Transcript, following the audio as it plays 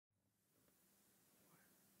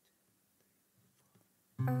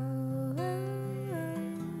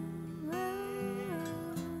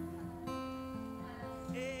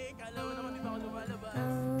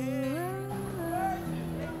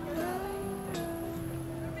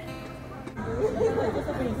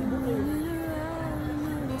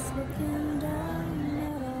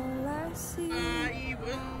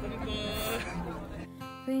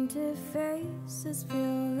Painted faces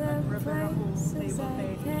fill the places I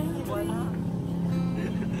can't read.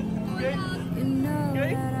 You know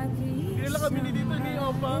that I could use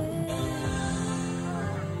somebody.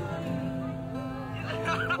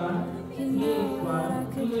 You know that I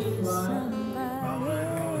could use somebody.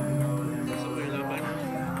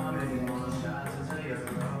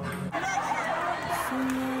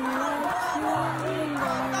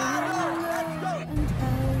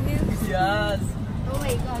 Yes! Oh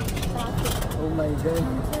my god. Oh my god.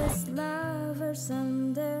 Countless lovers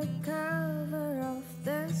under cover of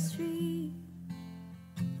the street.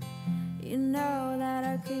 You know that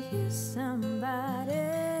I could use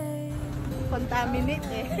somebody. Contaminate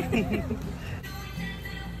eh.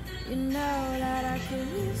 You know that I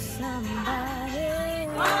could use somebody.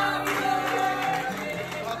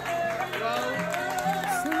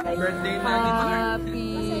 Birthday na ni Mark.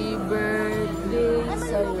 Happy birthday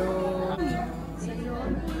sa'yo.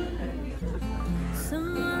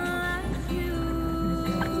 Someone like you.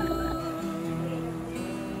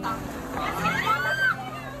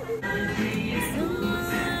 Someone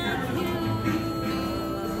like you.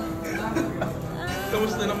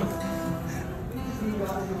 Kamusta naman?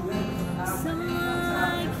 Someone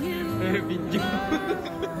like you. Video.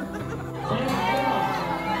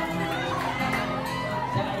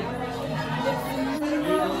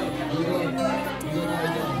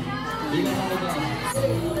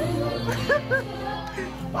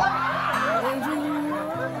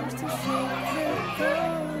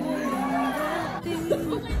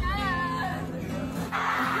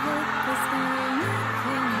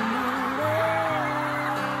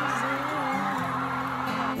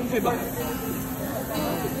 Diba?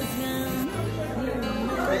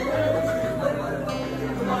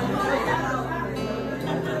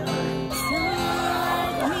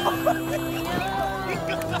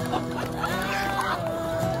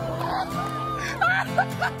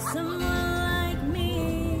 Someone like me.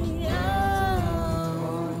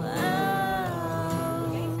 Oh,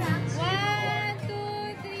 oh. 1,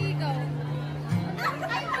 2, 3, go.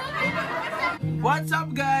 What's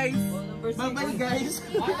up, guys? Bye-bye, guys.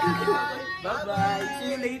 Bye-bye.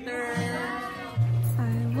 See you later. I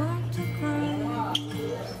walked across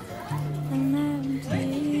an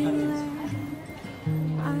empty land.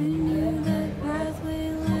 I knew the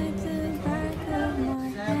pathway like the back of my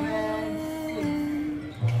hand.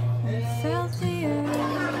 I felt the earth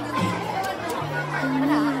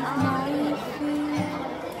beneath my feet.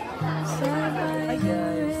 Sat by the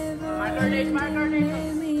river and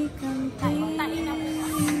made me complete.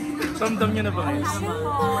 Samdam niyo na ba kayo?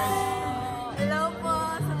 Hello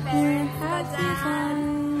po sa parents ko dyan.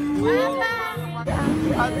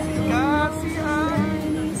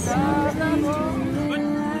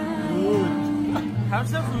 How's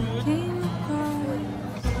the food?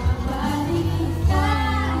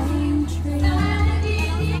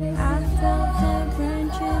 I felt the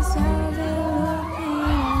branches of it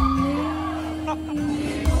looking at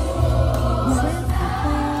me. With the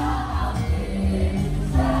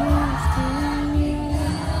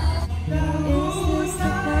is this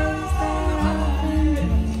the place that I've been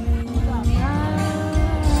dreaming about?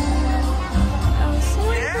 Oh, so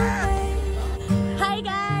Hi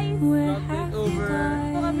guys! where have you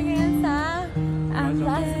gone? Kami ngayon sa I'm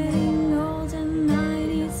getting old and I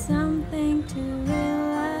need something to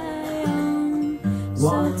rely on.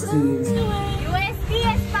 So tell me when USD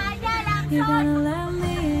España lang you're gonna let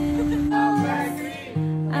me in. I'm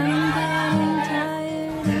getting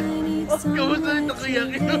tired, I need Kamusta someone ito kaya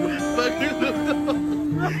kayo? Bakit ito?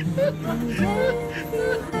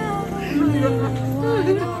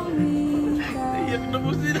 Iyak na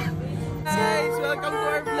po sila. Guys, welcome to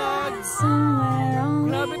our vlogs.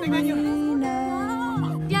 Grabe, tingnan nyo.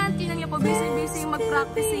 Yan, tinan niyo po, busy-busy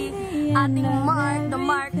mag-practice si ating Mark, the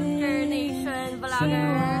Mark-Ingay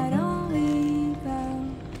vlogger.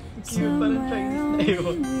 Cute, parang Chinese na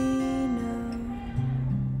yun.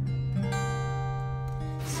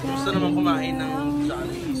 Gusto naman kumain ng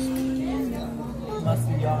Chinese. Mas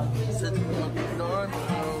yan. Sa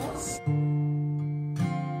McDonald's.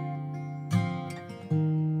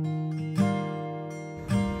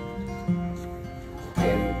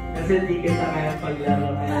 Kasi di kita kaya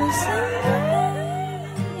paglaro kaya.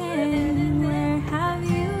 Where have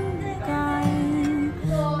you gone?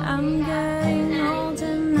 I'm getting old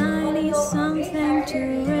and I need something to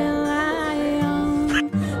rely on.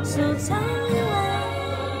 So tell me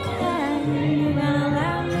when you're gonna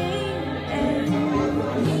let me in.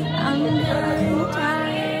 I'm getting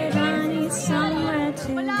tired, I need someone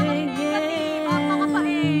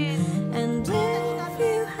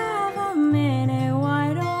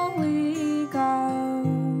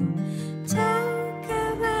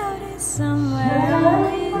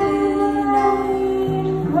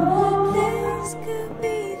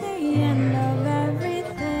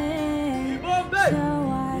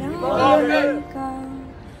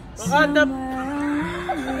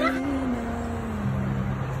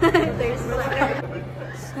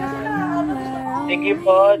Thank you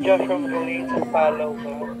po, Joshua Green, sa follow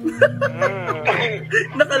ko.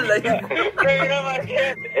 Nakalive.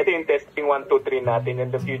 Ito yung testing 1, 2, 3 natin.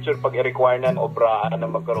 In the future, pag i-require na obraan na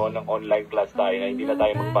magkaroon ng online class tayo na hindi na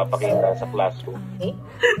tayo magpapakita sa classroom. Okay?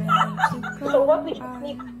 So what we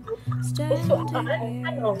need is to,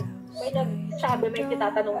 ano, may nagsabi, may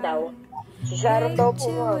titatanong daw. Si Sharon daw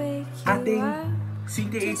po, Ating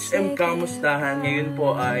CTHM kamustahan ngayon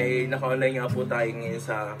po ay naka-online nga po tayo ngayon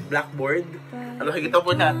sa Blackboard. Ano nakikita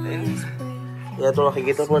po natin? Ito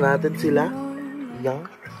nakikita po natin sila. Yang.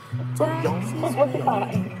 So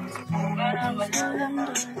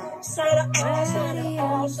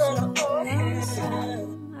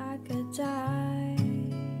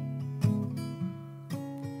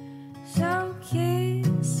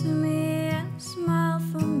kiss me and smile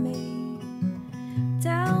for me.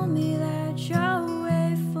 Tell me that you're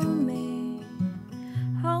away from me.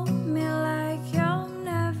 Hold me like you'll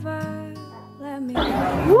never let me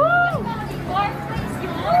go.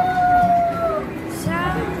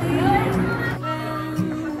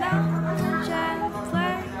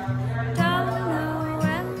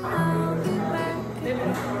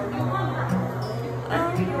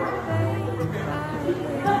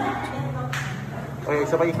 Okay,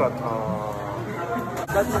 isa pa ikot.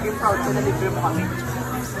 Dahil maging proud ko na libre mo kami.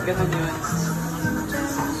 Ganun yun.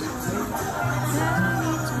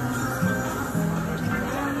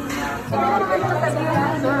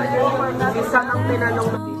 Isa ng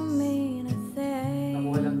tinanong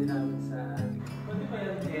nakuha lang din namin sa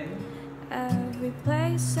every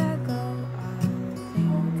place I go,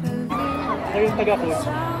 I think of you.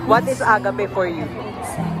 What is agape for you?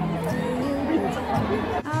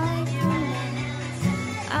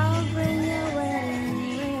 I'll bring your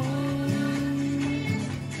wedding ring.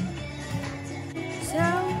 So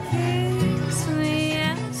kiss me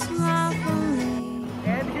and smile for me.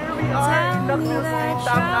 And here we are in the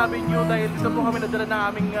Town Avenue dahil dito po kami nadala na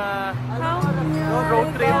aming road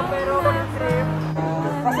trip.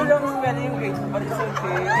 Kasi lang pwede yung grades, but it's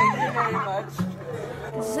okay. Thank you very much.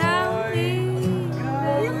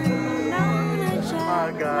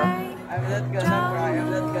 Aga. I'm not gonna cry, I'm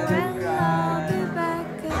not gonna cry.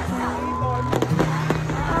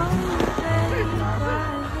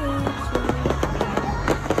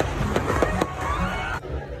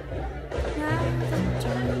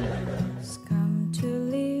 Come to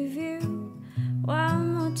leave you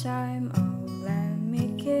one more time. Oh, let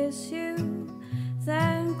me kiss you.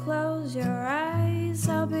 Then close your eyes.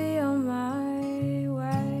 I'll be on my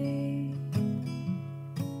way.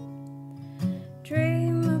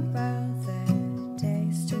 Dream about the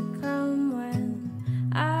days to come when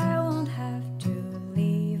I won't have to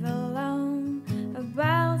leave alone.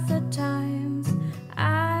 About the times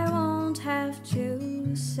I won't have to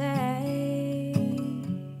say.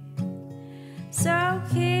 So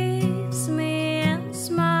kiss me and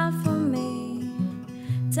smile for me.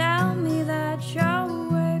 Tell me that you're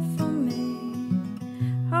away from me.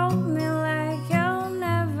 Hold me like you'll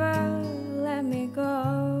never let me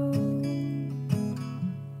go.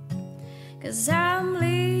 'Cause I'm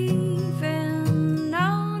leaving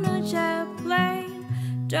on a jet plane.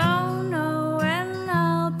 Don't know when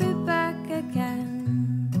I'll be back again.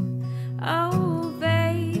 Oh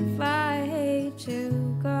babe, I hate to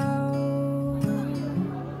go.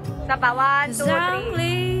 Sapa, 1, 2, 3.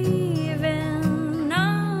 Leaving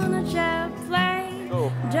on a jet plane.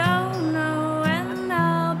 Don't know when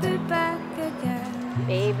I'll be back again.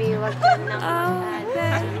 Baby, wag ka na. Oh